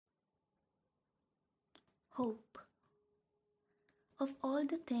Hope. Of all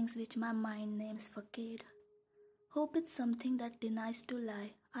the things which my mind names facade, hope is something that denies to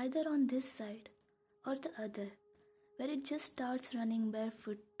lie either on this side or the other, where it just starts running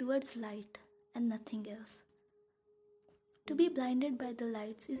barefoot towards light and nothing else. To be blinded by the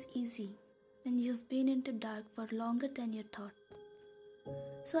lights is easy when you've been into dark for longer than you thought.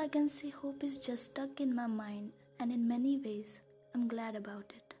 So I can say hope is just stuck in my mind, and in many ways, I'm glad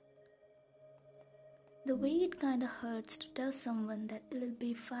about it. The way it kinda hurts to tell someone that it'll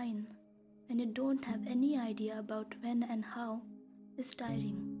be fine when you don't have any idea about when and how is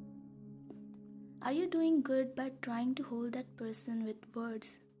tiring. Are you doing good by trying to hold that person with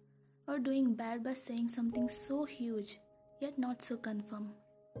words, or doing bad by saying something so huge yet not so confirm?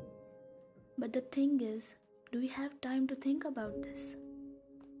 But the thing is, do we have time to think about this?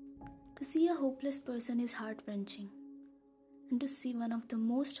 To see a hopeless person is heart-wrenching, and to see one of the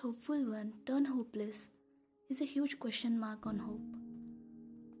most hopeful one turn hopeless is a huge question mark on hope.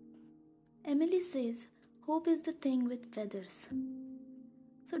 Emily says hope is the thing with feathers.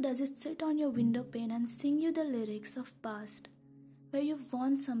 So does it sit on your window pane and sing you the lyrics of past, where you've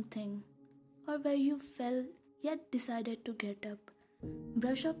won something, or where you fell yet decided to get up,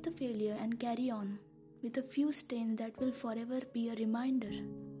 brush off the failure and carry on with a few stains that will forever be a reminder?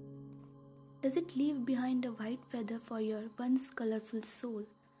 Does it leave behind a white feather for your once colorful soul,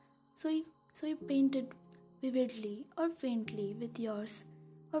 so you paint it vividly or faintly with yours,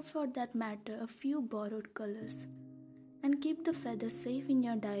 or for that matter a few borrowed colors, and keep the feather safe in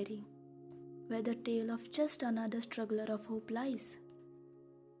your diary, where the tale of just another struggler of hope lies?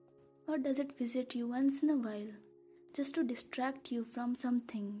 Or does it visit you once in a while, just to distract you from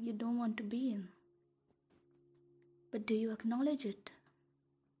something you don't want to be in? But do you acknowledge it?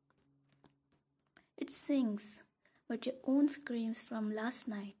 It sings, but your own screams from last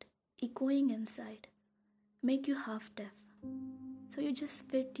night, echoing inside, make you half deaf. So you just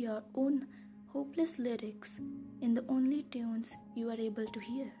spit your own hopeless lyrics in the only tunes you are able to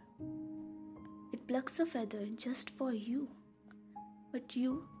hear. It plucks a feather just for you, but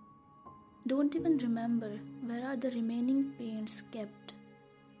you don't even remember where are the remaining paints kept,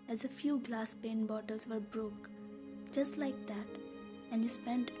 as a few glass paint bottles were broke, just like that, and you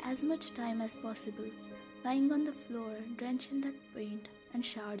spent as much time as possible lying on the floor drenched in that paint and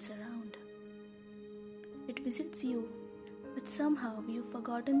shards around. It visits you, but somehow you've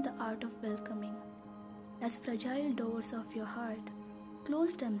forgotten the art of welcoming, as fragile doors of your heart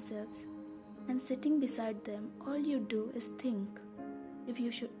close themselves, and sitting beside them all you do is think if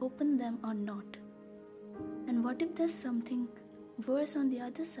you should open them or not. And what if there's something worse on the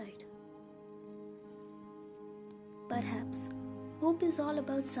other side? Perhaps hope is all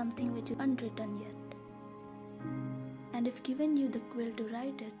about something which is unwritten yet. And if given you the quill to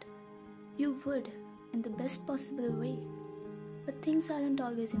write it, you would in the best possible way. But things aren't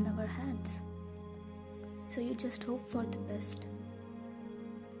always in our hands. So you just hope for the best.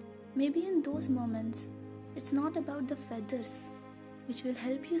 Maybe in those moments, it's not about the feathers which will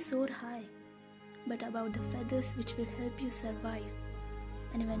help you soar high, but about the feathers which will help you survive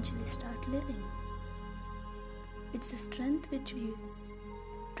and eventually start living. It's the strength which you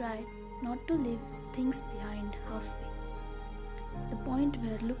try not to leave things behind halfway. The point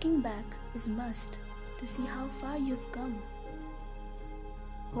where looking back is must to see how far you've come.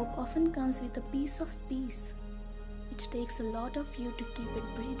 Hope often comes with a piece of peace, which takes a lot of you to keep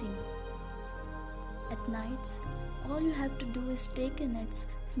it breathing. At nights, all you have to do is take in its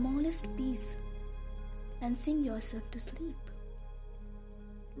smallest piece and sing yourself to sleep.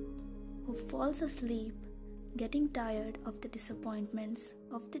 Hope falls asleep, getting tired of the disappointments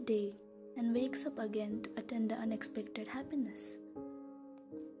of the day, and wakes up again to attend the unexpected happiness.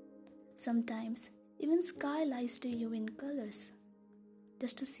 Sometimes even sky lies to you in colors,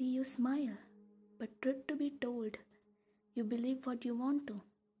 just to see you smile, but truth to be told, you believe what you want to.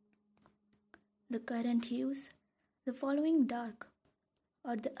 The current hues, the following dark,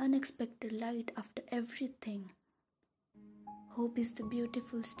 or the unexpected light after everything. Hope is the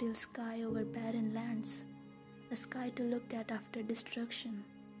beautiful still sky over barren lands, a sky to look at after destruction,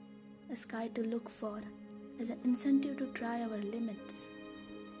 a sky to look for as an incentive to try our limits.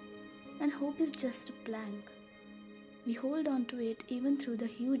 And hope is just a plank. We hold on to it even through the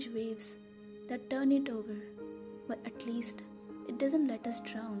huge waves that turn it over, but at least it doesn't let us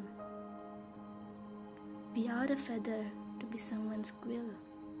drown. We are a feather to be someone's quill.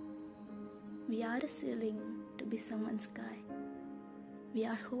 We are a ceiling to be someone's sky. We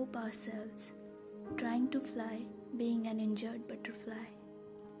are hope ourselves, trying to fly, being an injured butterfly.